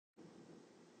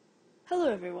Hello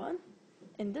everyone!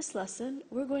 In this lesson,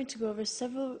 we're going to go over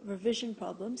several revision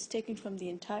problems taken from the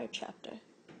entire chapter.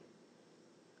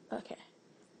 Okay,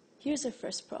 here's our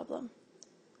first problem.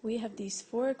 We have these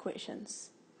four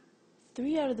equations.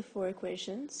 3 out of the 4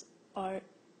 equations are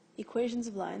equations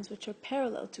of lines which are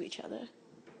parallel to each other.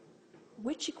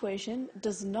 Which equation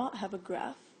does not have a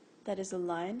graph that is a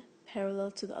line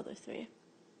parallel to the other 3?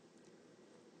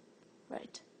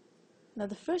 Right. Now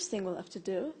the first thing we'll have to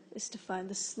do is to find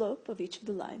the slope of each of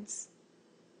the lines.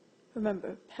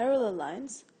 Remember, parallel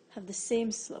lines have the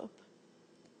same slope.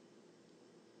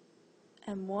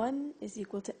 M1 is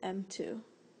equal to M2,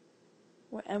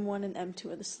 where M1 and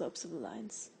M2 are the slopes of the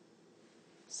lines.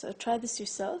 So try this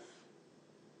yourself,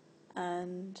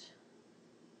 and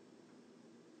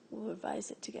we'll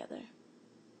revise it together.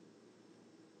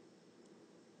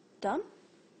 Done?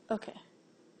 Okay,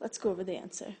 let's go over the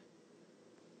answer.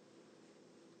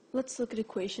 Let's look at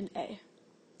equation A.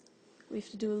 We have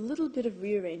to do a little bit of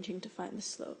rearranging to find the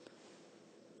slope.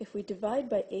 If we divide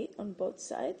by 8 on both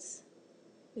sides,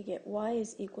 we get y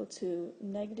is equal to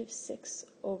negative 6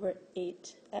 over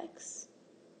 8x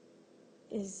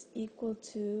is equal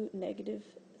to negative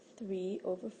 3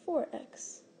 over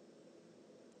 4x,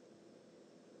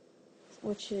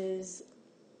 which is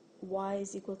y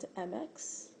is equal to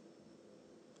mx,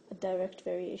 a direct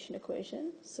variation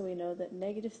equation, so we know that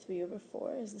negative 3 over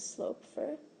 4 is the slope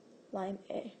for line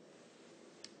A.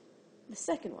 The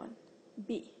second one,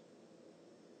 B.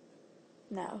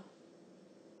 Now,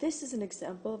 this is an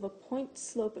example of a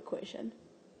point-slope equation.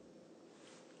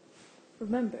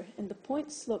 Remember, in the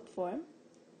point-slope form,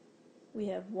 we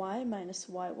have y minus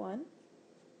y1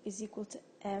 is equal to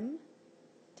m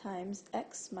times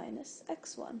x minus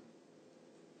x1.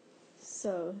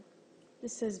 So,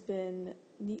 this has been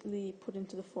neatly put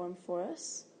into the form for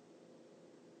us.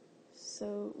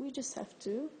 So, we just have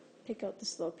to pick out the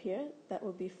slope here. That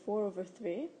will be 4 over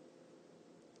 3.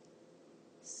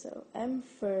 So m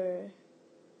for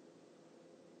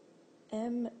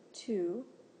m2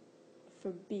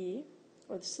 for b,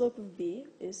 or the slope of b,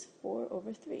 is 4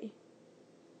 over 3.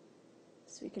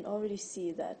 So we can already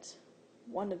see that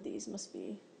one of these must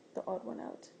be the odd one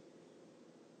out,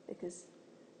 because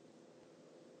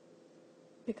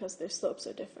their slopes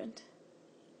are different.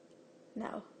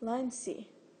 Now, line C.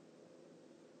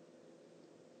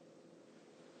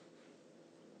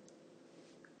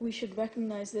 We should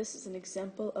recognize this as an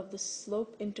example of the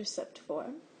slope-intercept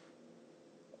form,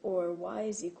 or y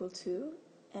is equal to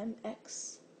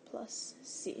mx plus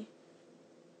c.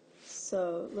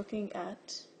 So looking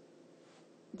at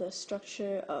the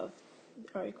structure of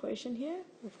our equation here,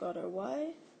 we've got our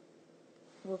y,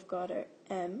 we've got our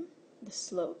m, the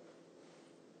slope,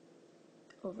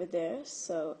 over there.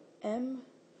 So m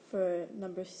for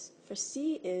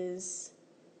c is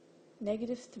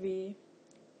negative 3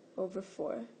 over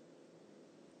 4.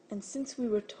 And since we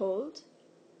were told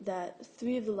that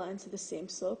 3 of the lines have the same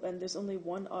slope and there's only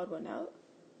one odd one out,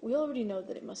 we already know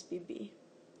that it must be b.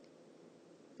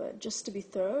 But just to be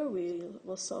thorough, we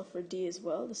will solve for d as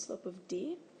well, the slope of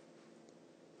d.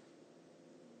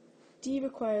 D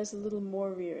requires a little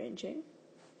more rearranging.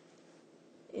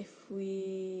 If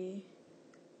we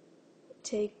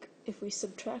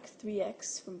subtract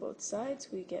 3x from both sides,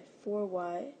 we get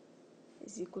 4y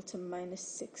is equal to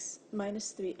minus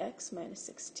 3x minus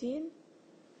 16.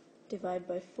 Divide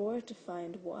by 4 to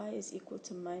find y is equal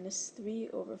to minus 3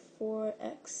 over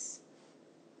 4x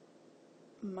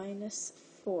minus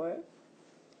 4.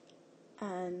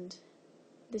 And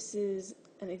this is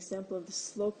an example of the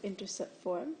slope-intercept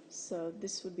form. So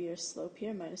this would be our slope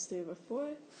here, minus 3 over 4,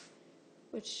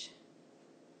 which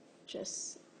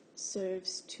just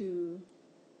serves to...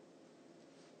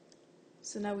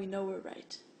 So now we know we're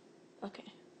right.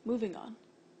 Okay, moving on.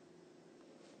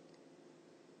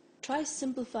 Try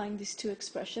simplifying these two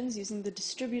expressions using the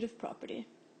distributive property.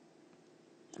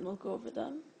 And we'll go over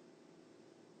them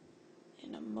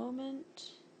in a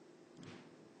moment.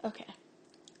 Okay,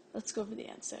 let's go over the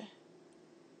answer.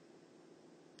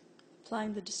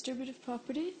 Applying the distributive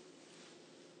property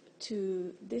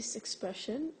to this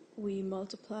expression, we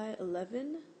multiply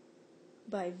 11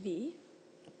 by v,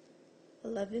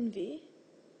 11v,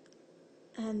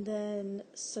 and then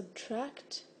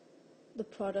subtract the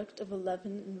product of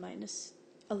 11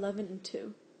 and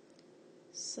 2.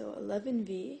 So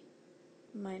 11v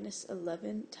minus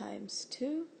 11 times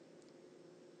 2,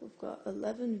 we've got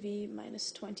 11v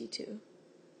minus 22,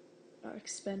 our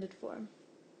expanded form.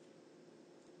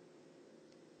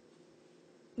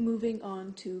 Moving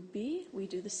on to b, we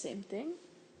do the same thing.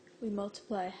 We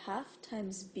multiply half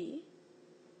times b,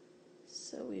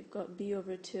 so we've got b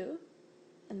over 2,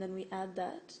 and then we add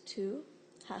that to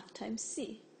half times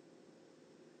c.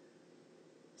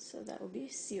 So that will be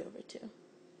c over 2.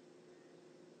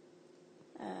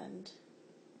 And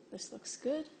this looks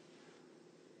good.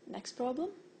 Next problem.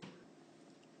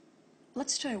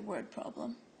 Let's try a word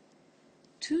problem.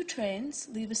 2 trains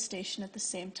leave a station at the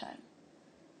same time.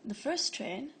 The first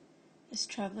train is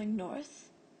traveling north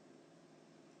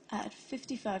at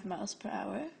 55 miles per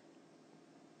hour,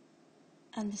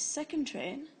 and the second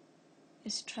train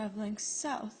is traveling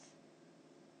south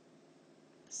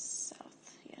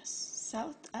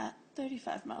at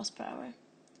 35 miles per hour.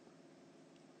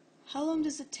 How long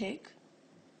does it take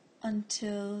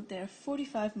until they're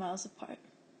 45 miles apart?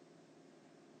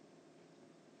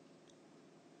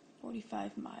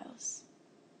 45 miles.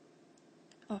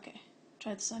 Okay,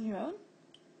 try this on your own.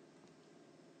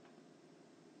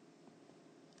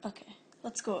 Okay,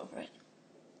 let's go over it.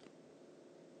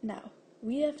 Now,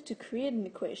 we have to create an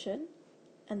equation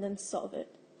and then solve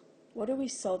it. What are we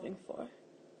solving for?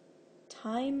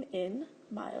 Time in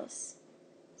miles.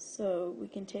 So we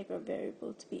can take our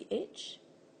variable to be h.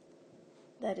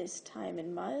 That is time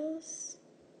in miles.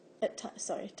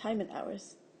 Time in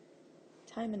hours.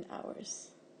 Time in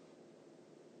hours.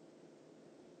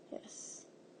 Yes.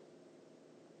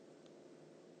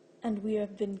 And we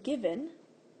have been given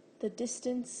the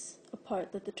distance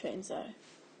apart that the trains are.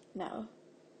 Now,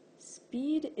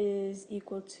 speed is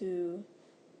equal to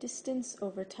distance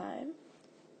over time.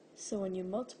 So when you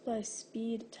multiply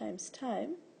speed times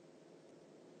time,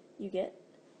 you get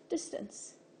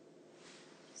distance.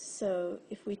 So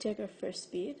if we take our first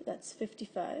speed, that's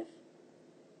 55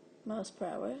 miles per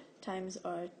hour, times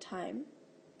our time.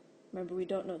 Remember, we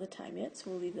don't know the time yet, so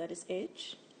we'll leave that as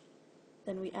h.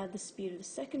 Then we add the speed of the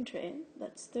second train,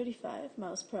 that's 35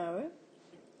 miles per hour,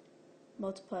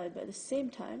 multiplied by the same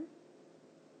time.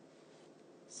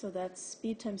 So that's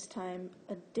speed times time,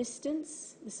 a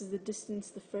distance. This is the distance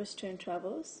the first train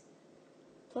travels,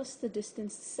 plus the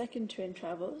distance the second train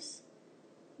travels,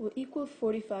 will equal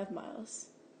 45 miles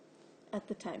at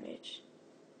the time h.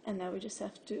 And now we just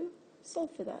have to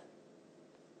solve for that.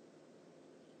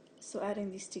 So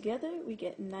adding these together, we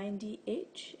get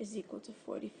 90h is equal to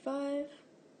 45.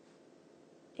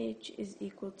 H is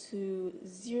equal to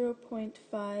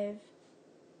 0.5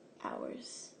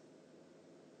 hours.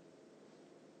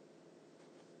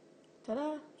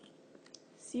 Ta-da!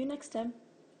 See you next time.